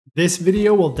This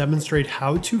video will demonstrate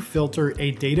how to filter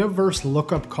a Dataverse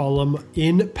Lookup column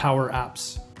in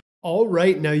PowerApps. All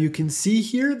right, now you can see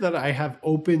here that I have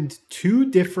opened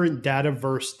two different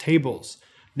Dataverse tables.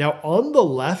 Now on the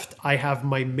left, I have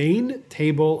my main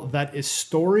table that is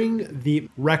storing the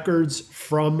records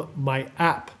from my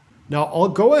app. Now I'll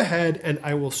go ahead and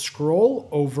I will scroll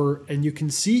over, and you can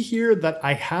see here that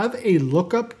I have a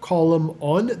lookup column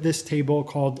on this table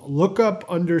called lookup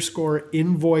underscore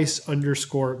invoice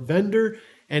underscore vendor.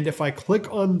 And if I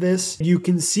click on this, you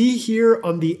can see here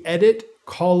on the edit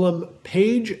column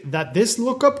page that this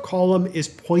lookup column is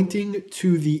pointing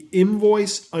to the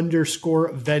invoice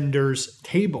underscore vendors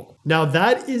table. Now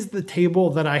that is the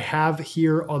table that I have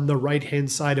here on the right hand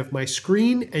side of my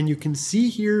screen, and you can see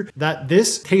here that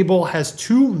this table has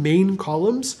two main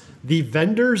columns, the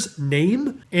vendor's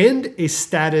name and a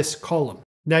status column.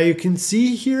 Now you can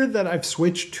see here that I've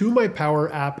switched to my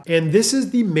Power App, and this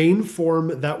is the main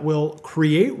form that will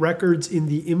create records in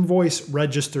the invoice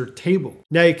register table.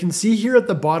 Now you can see here at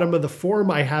the bottom of the form,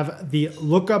 I have the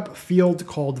lookup field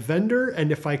called vendor.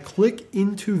 And if I click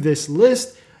into this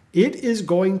list, it is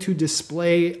going to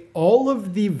display all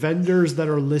of the vendors that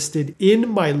are listed in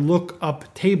my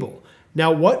lookup table.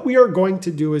 Now, what we are going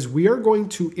to do is we are going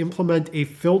to implement a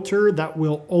filter that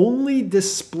will only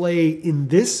display in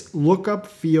this lookup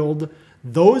field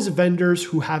those vendors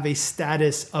who have a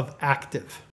status of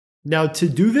active. Now, to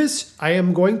do this, I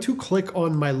am going to click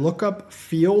on my lookup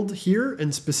field here,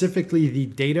 and specifically the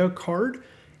data card,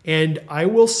 and I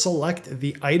will select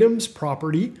the items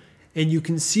property. And you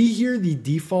can see here the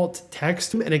default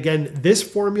text. And again, this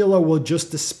formula will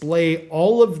just display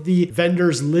all of the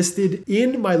vendors listed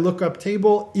in my lookup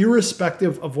table,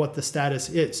 irrespective of what the status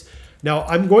is. Now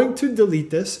I'm going to delete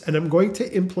this, and I'm going to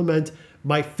implement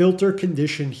my filter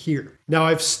condition here. Now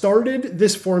I've started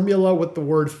this formula with the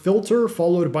word filter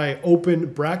followed by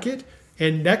open bracket.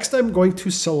 And next I'm going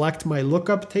to select my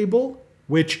lookup table,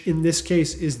 which in this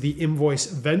case is the invoice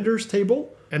vendors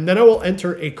table. And then I will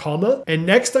enter a comma. And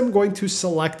next I'm going to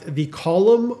select the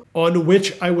column on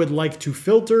which I would like to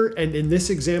filter. And in this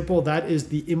example, that is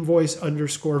the invoice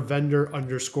underscore vendor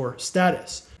underscore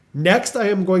status. Next, I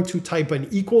am going to type an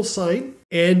equal sign.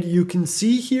 And you can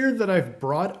see here that I've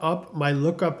brought up my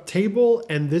lookup table,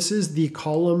 and this is the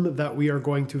column that we are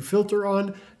going to filter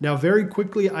on. Now, very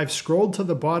quickly, I've scrolled to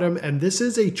the bottom, and this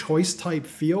is a choice type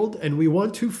field, and we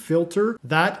want to filter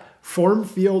that form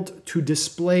field to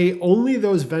display only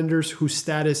those vendors whose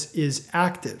status is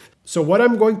active. So what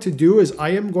I'm going to do is I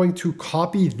am going to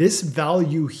copy this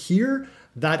value here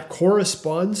that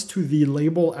corresponds to the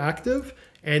label active,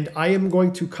 and I am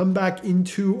going to come back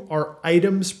into our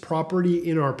items property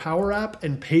in our Power App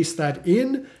and paste that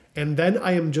in. And then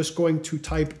I am just going to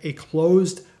type a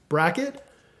closed bracket.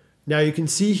 Now you can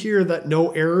see here that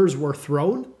no errors were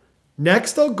thrown.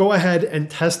 Next, I'll go ahead and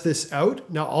test this out.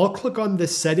 Now I'll click on the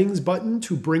settings button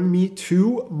to bring me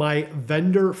to my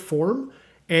vendor form.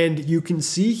 And you can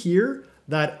see here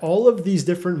that all of these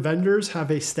different vendors have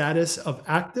a status of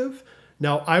active.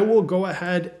 Now I will go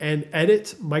ahead and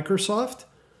edit Microsoft,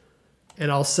 and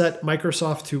I'll set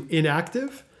Microsoft to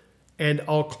inactive, and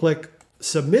I'll click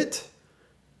submit.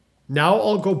 Now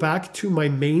I'll go back to my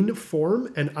main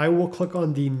form, and I will click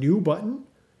on the new button,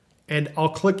 and I'll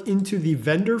click into the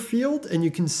vendor field, and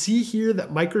you can see here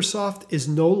that Microsoft is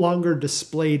no longer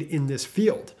displayed in this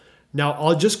field. Now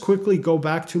I'll just quickly go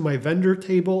back to my vendor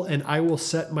table, and I will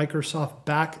set Microsoft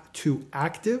back to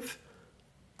active.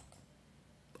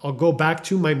 I'll go back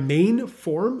to my main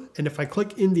form, and if I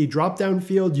click in the drop-down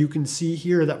field, you can see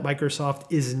here that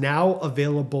Microsoft is now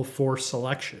available for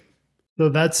selection. So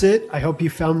that's it. I hope you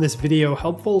found this video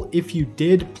helpful. If you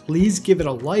did, please give it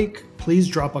a like, please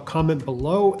drop a comment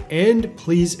below, and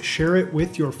please share it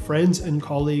with your friends and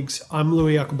colleagues. I'm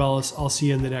Louis Yacobelis. I'll see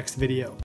you in the next video.